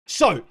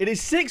So, it is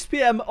 6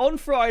 p.m. on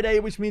Friday,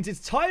 which means it's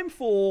time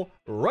for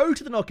Road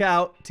to the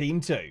Knockout Team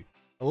 2.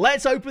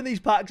 Let's open these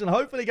packs and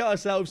hopefully get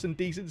ourselves some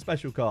decent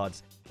special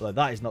cards. Although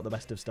that is not the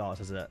best of starts,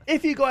 is it?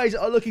 If you guys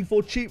are looking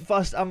for cheap,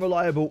 fast, and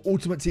reliable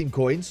Ultimate Team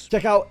coins,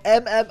 check out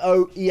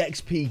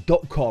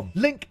MMOEXP.com.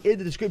 Link in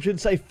the description.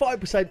 Save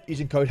 5%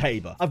 using code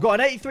HABER. I've got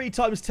an 83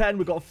 times 10.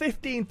 We've got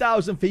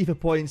 15,000 FIFA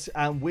points,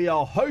 and we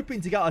are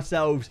hoping to get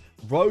ourselves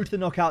Road to the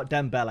Knockout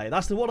Dembele.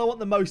 That's the one I want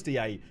the most,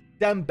 EA.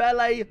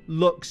 Dembele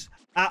looks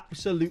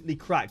absolutely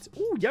cracked.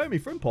 Ooh, Yomi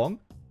Frimpong.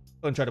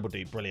 Untradeable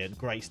dude. Brilliant.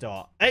 Great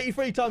start.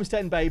 83 times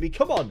 10, baby.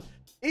 Come on.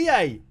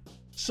 EA,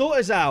 sort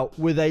us out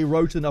with a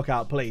Road to the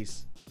Knockout,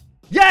 please.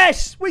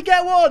 Yes! We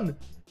get one!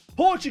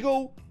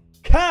 Portugal.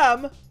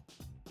 Cam.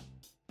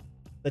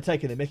 They're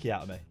taking the mickey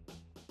out of me.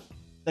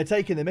 They're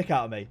taking the mick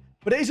out of me.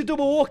 But it is a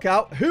double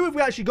walkout. Who have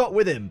we actually got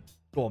with him?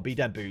 Go on, be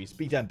Den Booze.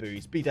 Be Den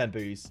Booze. Be Den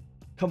Booze.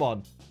 Come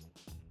on.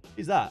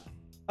 Who's that?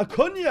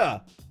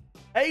 Acuna.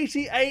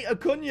 88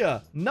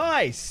 Acuna.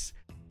 Nice.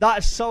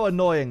 That's so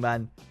annoying,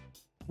 man.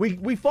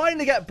 We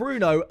finally get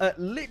Bruno at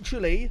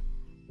literally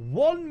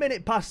 1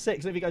 minute past 6. I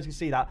don't know if you guys can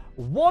see that.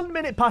 1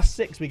 minute past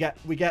 6 we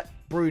get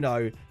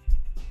Bruno.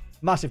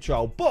 Massive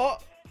troll.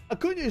 But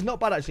Acuna is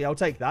not bad, actually. I'll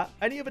take that.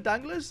 Any other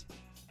danglers?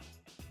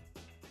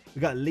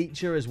 We got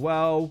Leacher as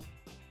well.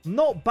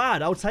 Not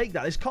bad. I'll take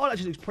that. This card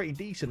actually looks pretty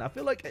decent. I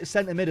feel like it's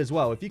centre mid as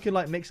well. If you can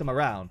like mix them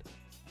around.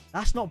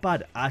 That's not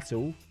bad at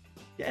all.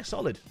 Yeah,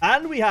 solid.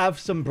 And we have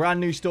some brand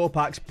new store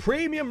packs.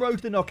 Premium Road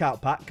to the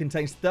Knockout pack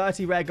contains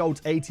 30 rare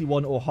golds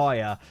 81 or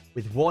higher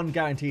with 1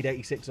 guaranteed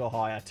 86 or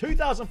higher.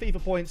 2,000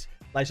 FIFA points.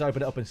 Let's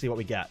open it up and see what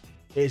we get.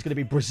 It is going to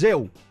be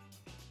Brazil,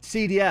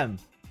 CDM,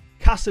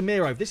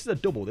 Casemiro. If this is a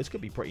double, this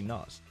could be pretty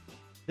nuts.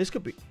 This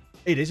could be...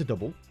 It is a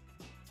double.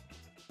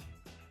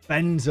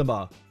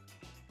 Benzema.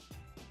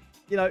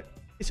 You know,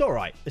 it's all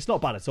right. It's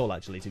not bad at all,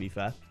 actually, to be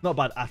fair. Not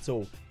bad at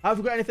all. Have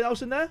we got anything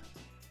else in there?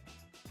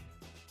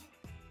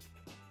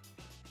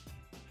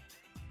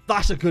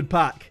 That's a good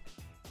pack.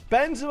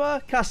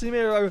 Benzema,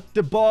 Casemiro,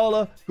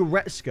 Dybala,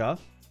 Goretzka.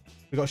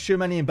 We've got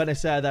Tchouaméni and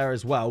Benacer there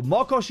as well.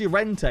 Marcos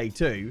Llorente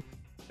too.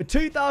 For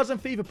 2,000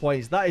 FIFA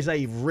points, that is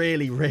a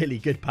really, really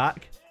good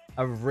pack.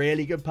 A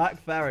really good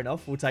pack. Fair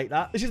enough. We'll take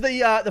that. This is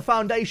the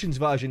Foundations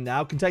version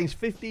now. Contains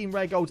 15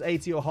 rare golds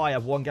 80 or higher.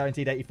 1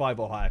 guaranteed 85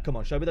 or higher. Come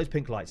on, show me those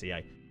pink lights,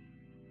 EA.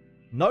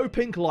 No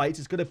pink lights.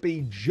 It's going to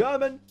be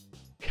German,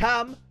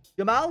 Cam,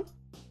 Jamal.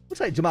 We'll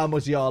take Jamal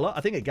Musiala.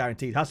 I think it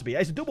guaranteed has to be.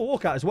 It's a double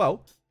walkout as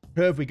well.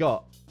 Who have we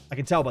got? I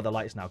can tell by the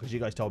lights now because you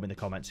guys told me in the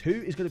comments. Who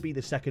is going to be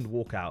the second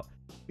walkout?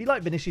 Be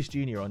like Vinicius Jr.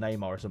 or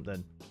Neymar or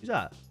something. Who's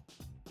that?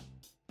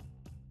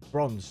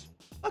 Bronze.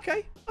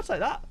 Okay, I'll take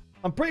that.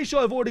 I'm pretty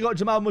sure I've already got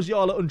Jamal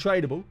Musiala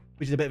untradeable,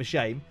 which is a bit of a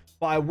shame.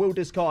 But I will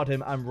discard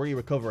him and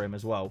re-recover him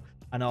as well.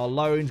 And our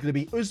loan's going to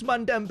be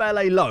Ousmane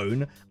Dembele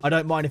loan. I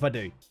don't mind if I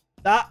do.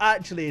 That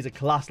actually is a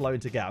class loan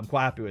to get. I'm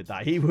quite happy with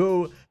that.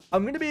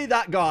 I'm going to be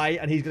that guy,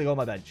 and he's going to go on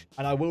my bench.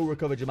 And I will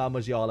recover Jamal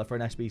Musiala for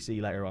an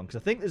SBC later on.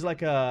 Because I think there's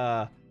like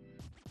a...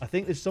 I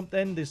think there's some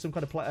kind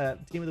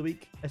of Team of the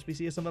Week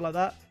SBC or something like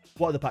that.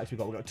 What are the packs we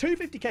got? We've got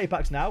 250k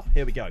packs now.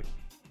 Here we go.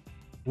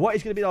 What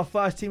is going to be our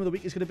first Team of the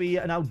Week? It's going to be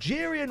an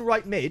Algerian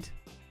right mid.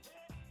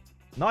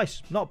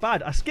 Nice. Not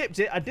bad. I skipped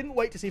it. I didn't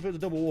wait to see if it was a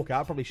double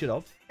walkout. Probably should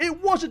have. It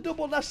was a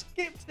double, and I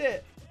skipped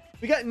it.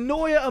 We get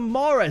Neuer and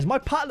Mahrez. My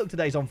pack look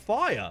today is on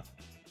fire.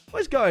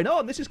 What is going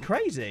on? This is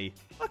crazy.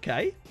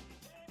 Okay.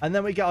 And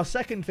then we get our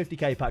second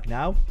 50k pack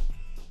now.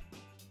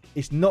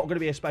 It's not going to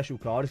be a special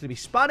card. It's going to be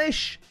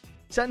Spanish,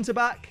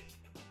 centre-back.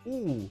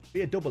 Ooh,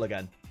 be a double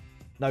again.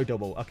 No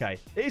double. Okay.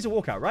 It is a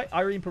walkout, right?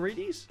 Irene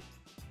Paredes.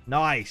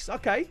 Nice.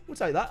 Okay. We'll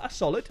take that. That's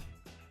solid.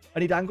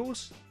 Any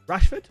dangles?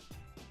 Rashford?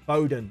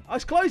 Foden. I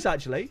was close,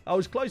 actually. I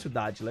was close with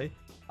that, actually.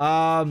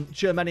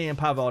 Tchouaméni and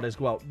Pavard as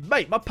well.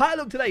 Mate, my pack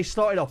look today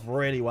started off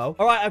really well.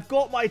 All right, I've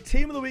got my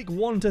Team of the Week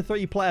 1 to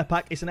 3 player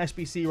pack. It's an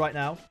SBC right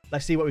now.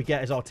 Let's see what we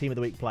get as our Team of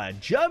the Week player.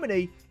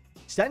 Germany,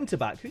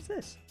 centre-back. Who's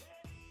this?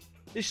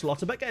 Did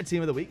Schlotterbeck get a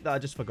Team of the Week that I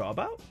just forgot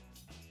about?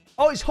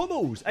 Oh, it's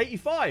Hummels,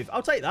 85.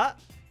 I'll take that.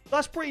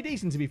 That's pretty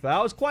decent, to be fair.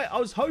 I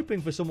was hoping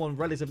for someone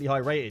relatively high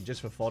rated just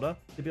for fodder,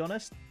 to be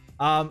honest.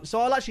 So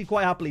I'll actually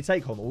quite happily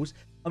take Hummels.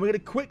 And we're going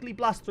to quickly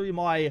blast through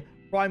my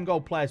Prime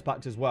Gold Players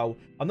Packs as well.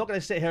 I'm not going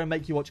to sit here and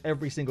make you watch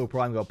every single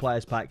Prime Gold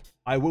Players Pack.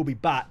 I will be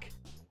back.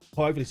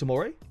 Hopefully,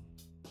 Samori.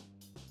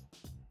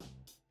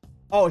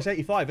 Oh, it's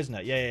 85, isn't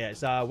it? Yeah.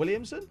 It's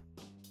Williamson.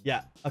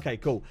 Yeah. Okay,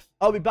 cool.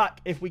 I'll be back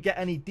if we get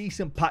any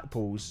decent pack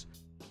pulls.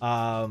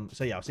 So,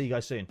 yeah, I'll see you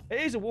guys soon.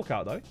 It is a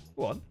walkout, though.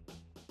 Go on.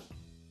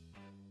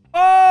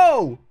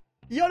 Oh!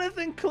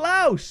 Jonathan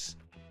Klaus.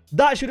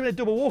 That should have been a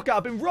double walkout.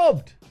 I've been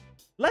robbed.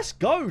 Let's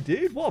go,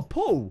 dude. What a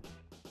pull.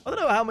 I don't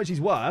know how much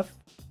he's worth.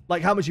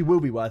 Like, how much he will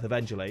be worth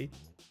eventually.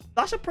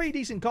 That's a pretty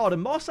decent card.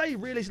 And Marseille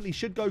realistically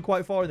should go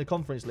quite far in the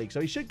Conference League.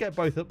 So he should get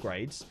both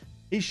upgrades.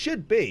 He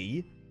should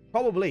be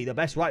probably the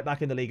best right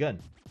back in the Ligue 1.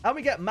 And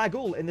we get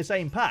Magul in the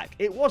same pack.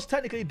 It was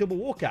technically a double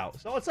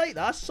walkout. So I'll take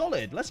that. That's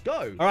solid. Let's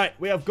go. All right.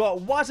 We have got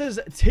Waz's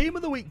Team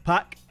of the Week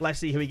pack. Let's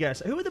see who he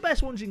gets. Who are the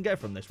best ones you can get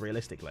from this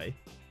realistically?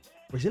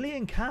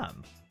 Brazilian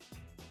Cam.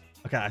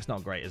 Okay, that's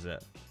not great, is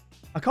it?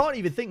 I can't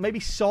even think. Maybe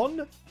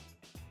Son?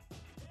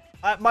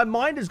 My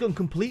mind has gone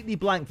completely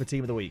blank for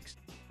Team of the Weeks.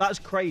 That's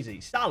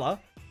crazy. Salah,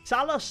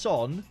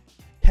 Son,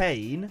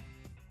 Kane,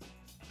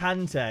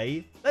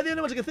 Kante. They're the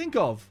only ones I can think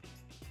of.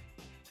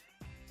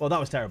 Well, that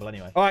was terrible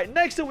anyway. All right,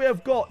 next up we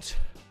have got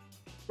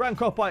Grand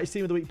Coppites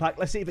Team of the Week pack.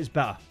 Let's see if it's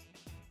better.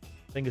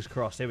 Fingers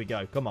crossed. Here we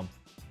go. Come on.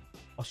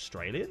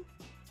 Australian?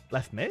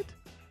 Left mid?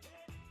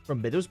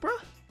 From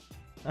Middlesbrough?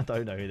 I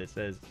don't know who this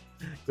is.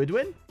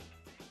 Goodwin?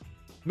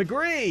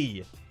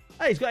 McGree!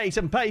 Hey, he's got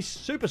 87 pace.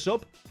 Super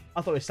sub.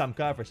 I thought it was Sam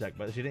Kerr for a sec,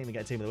 but she didn't even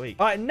get Team of the Week.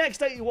 All right,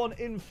 next 81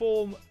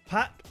 inform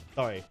pack.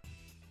 Sorry,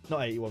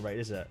 not 81 rate,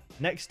 is it?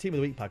 Next Team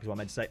of the Week pack is what I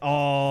meant to say.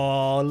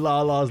 Oh,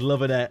 Lala's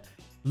loving it.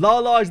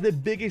 Lala is the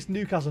biggest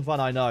Newcastle fan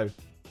I know.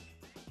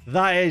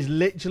 That is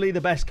literally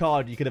the best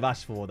card you could have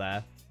asked for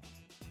there.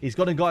 He's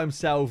gone and got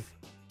himself,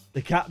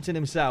 the captain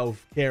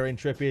himself, Kieran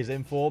Trippier's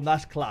in form.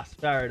 That's class.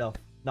 Fair enough.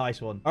 Nice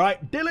one. All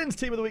right, Dylan's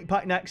Team of the Week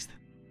pack next.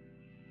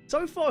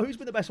 So far, who's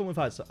been the best one we've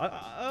had?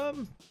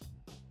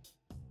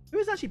 Who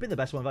has actually been the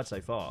best one we've had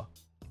so far?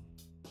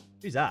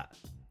 Who's that?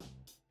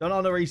 John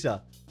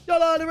Arisa.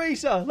 John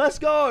Arisa. Let's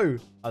go.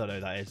 I don't know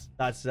who that is.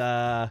 That's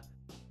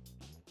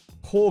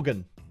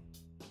Horgan.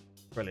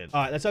 Brilliant.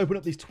 All right, let's open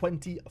up these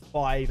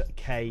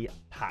 25K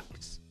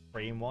packs.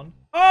 3 in 1.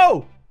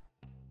 Oh!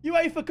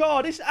 UEFA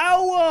card. It's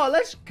our.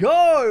 Let's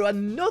go.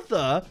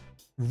 Another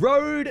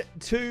road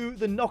to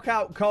the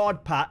knockout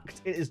card pack.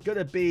 It is going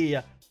to be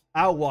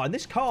our. And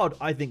this card,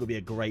 I think, would be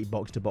a great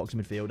box-to-box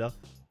midfielder.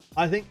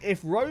 I think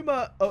if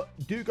Roma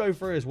do go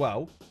through as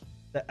well,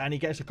 and he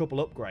gets a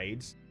couple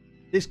upgrades,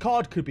 this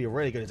card could be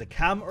really good. It's a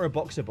cam or a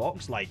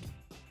box-to-box. Like,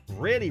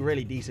 really,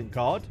 really decent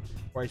card.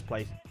 Or his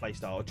play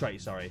style. Or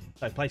trait, sorry.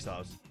 No, play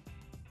styles.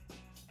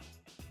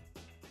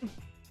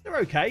 They're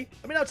okay.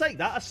 I mean, I'll take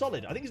that. That's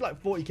solid. I think he's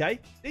like 40k.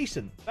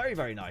 Decent. Very,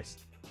 very nice.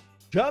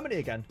 Germany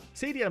again.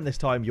 CDM this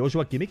time.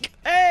 Joshua Kimmich.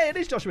 Hey, it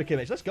is Joshua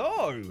Kimmich. Let's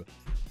go.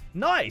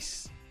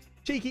 Nice.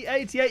 Cheeky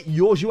 88.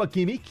 Joshua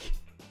Kimmich.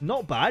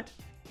 Not bad.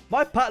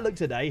 My pack look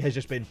today has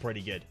just been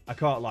pretty good. I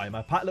can't lie.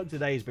 My pack look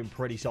today has been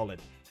pretty solid.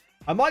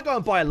 I might go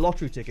and buy a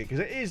lottery ticket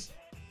because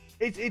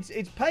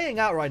it's paying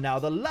out right now.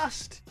 The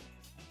last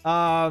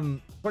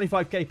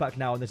 25k pack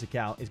now on this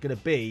account is going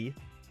to be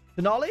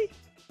Finale.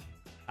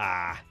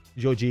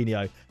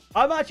 Jorginho.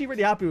 I'm actually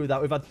really happy with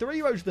that. We've had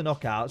 3 roads to the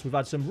knockouts. We've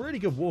had some really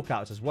good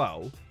walkouts as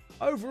well.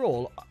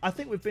 Overall, I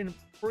think we've been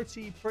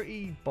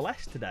pretty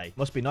blessed today.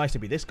 Must be nice to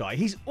be this guy.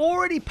 He's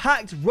already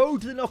packed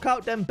road to the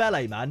knockout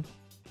Dembele, man.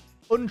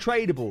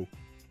 Untradeable.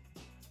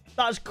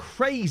 That's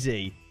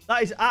crazy.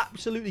 That is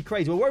absolutely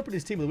crazy. Well, we're opening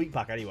his Team of the Week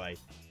pack anyway.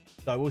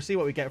 So we'll see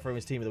what we get from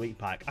his Team of the Week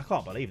pack. I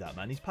can't believe that,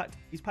 man. He's packed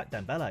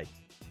Dembele.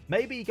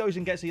 Maybe he goes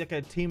and gets like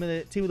a Team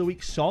of the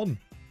Week Son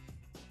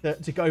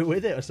to go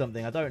with it or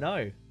something. I don't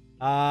know.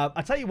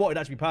 I tell you what, it'd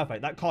actually be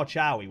perfect. That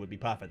Karchawi would be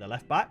perfect. The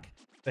left back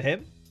for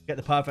him. Get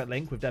the perfect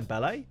link with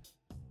Dembele.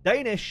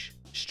 Danish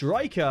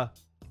striker.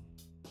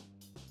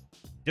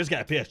 Just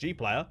get a PSG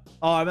player.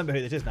 Oh, I remember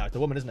who this is now. It's the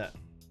woman, isn't it?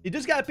 You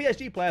just get a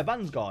PSG player,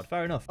 Vanguard.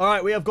 Fair enough. All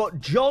right, we have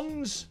got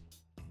John's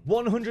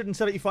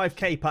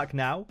 175k pack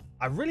now.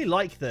 I really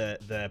like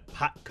the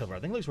pack cover. I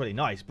think it looks really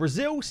nice.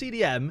 Brazil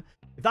CDM.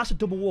 If that's a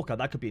double walkout,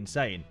 that could be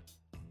insane.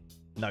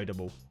 No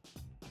double.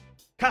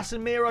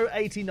 Casemiro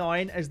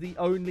 89 as the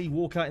only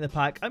walkout in the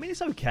pack. I mean,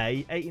 it's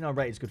okay. 89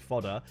 rate is good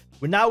fodder.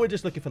 We're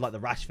just looking for like the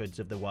Rashfords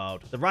of the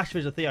world. The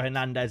Rashfords, the Theo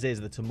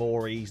Hernandezes, the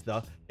Tomoris,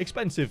 the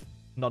expensive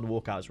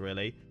non-walkouts,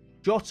 really.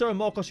 Jota and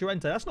Marcos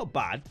Llorente. That's not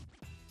bad.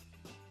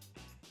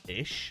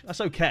 Ish.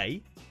 That's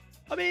okay.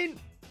 I mean,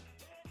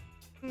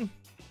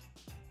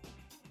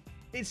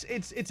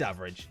 it's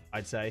average,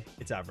 I'd say.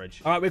 It's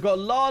average. All right, we've got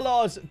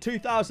Lala's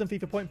 2000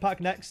 FIFA point pack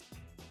next.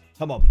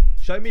 Come on.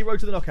 Show me road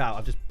to the knockout.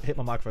 I've just hit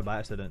my microphone by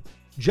accident.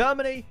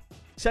 Germany,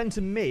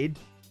 centre mid.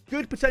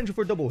 Good potential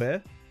for a double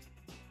here.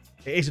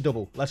 It is a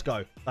double. Let's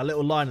go. That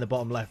little line in the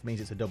bottom left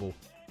means it's a double.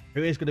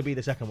 Who is going to be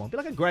the second one? Be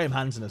like a Graham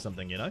Hansen or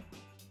something, you know?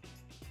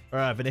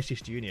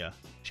 Vinicius Jr.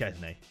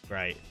 Chesney.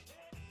 Great.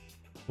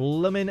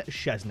 Bloomin'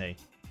 Chesney.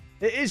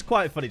 It is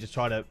quite funny just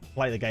trying to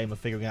play the game of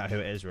figuring out who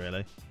it is,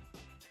 really.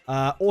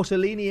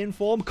 Orsolini in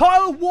form.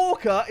 Kyle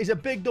Walker is a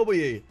big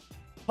W.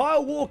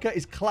 Kyle Walker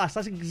is class.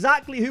 That's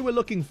exactly who we're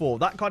looking for.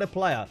 That kind of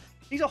player.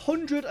 He's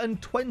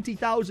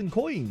 120,000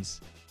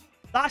 coins.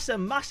 That's a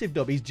massive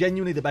dub. He's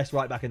genuinely the best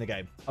right back in the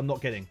game. I'm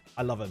not kidding.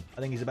 I love him.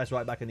 I think he's the best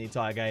right back in the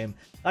entire game.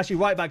 Actually,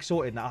 right back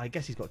sorted now. I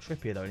guess he's got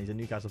Trippier, though, and he's a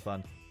Newcastle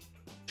fan.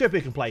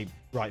 Trippier can play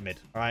right mid.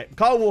 All right.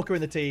 Kyle Walker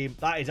in the team.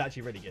 That is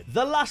actually really good.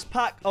 The last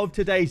pack of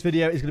today's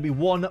video is going to be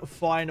one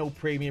final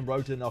premium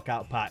road to the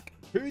knockout pack.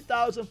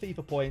 2,000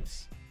 FIFA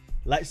points.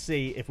 Let's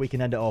see if we can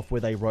end it off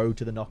with a road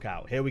to the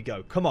knockout. Here we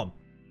go. Come on.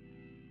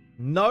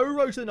 No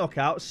road to the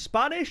knockout.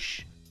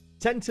 Spanish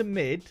centre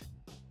mid.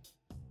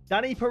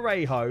 Danny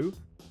Parejo.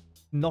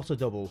 Not a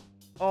double.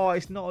 Oh,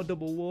 it's not a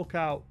double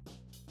walkout.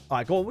 All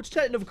right, go on. We'll just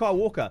take another Kyle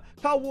Walker.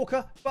 Kyle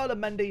Walker,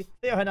 Ferland Mendy,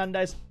 Theo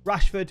Hernandez,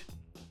 Rashford,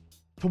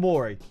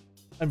 Tomori,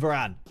 and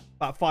Varane.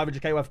 About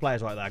 500k worth of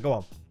players right there. Go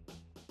on.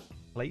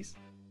 Please.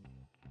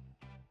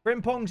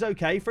 Frimpong's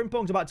okay.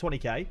 Frimpong's about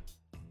 20k.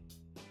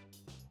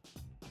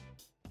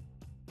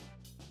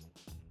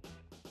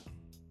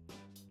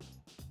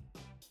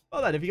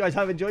 Well then, if you guys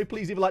have enjoyed,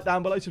 please leave a like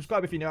down below.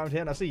 Subscribe if you're new around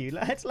here, and I'll see you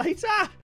later.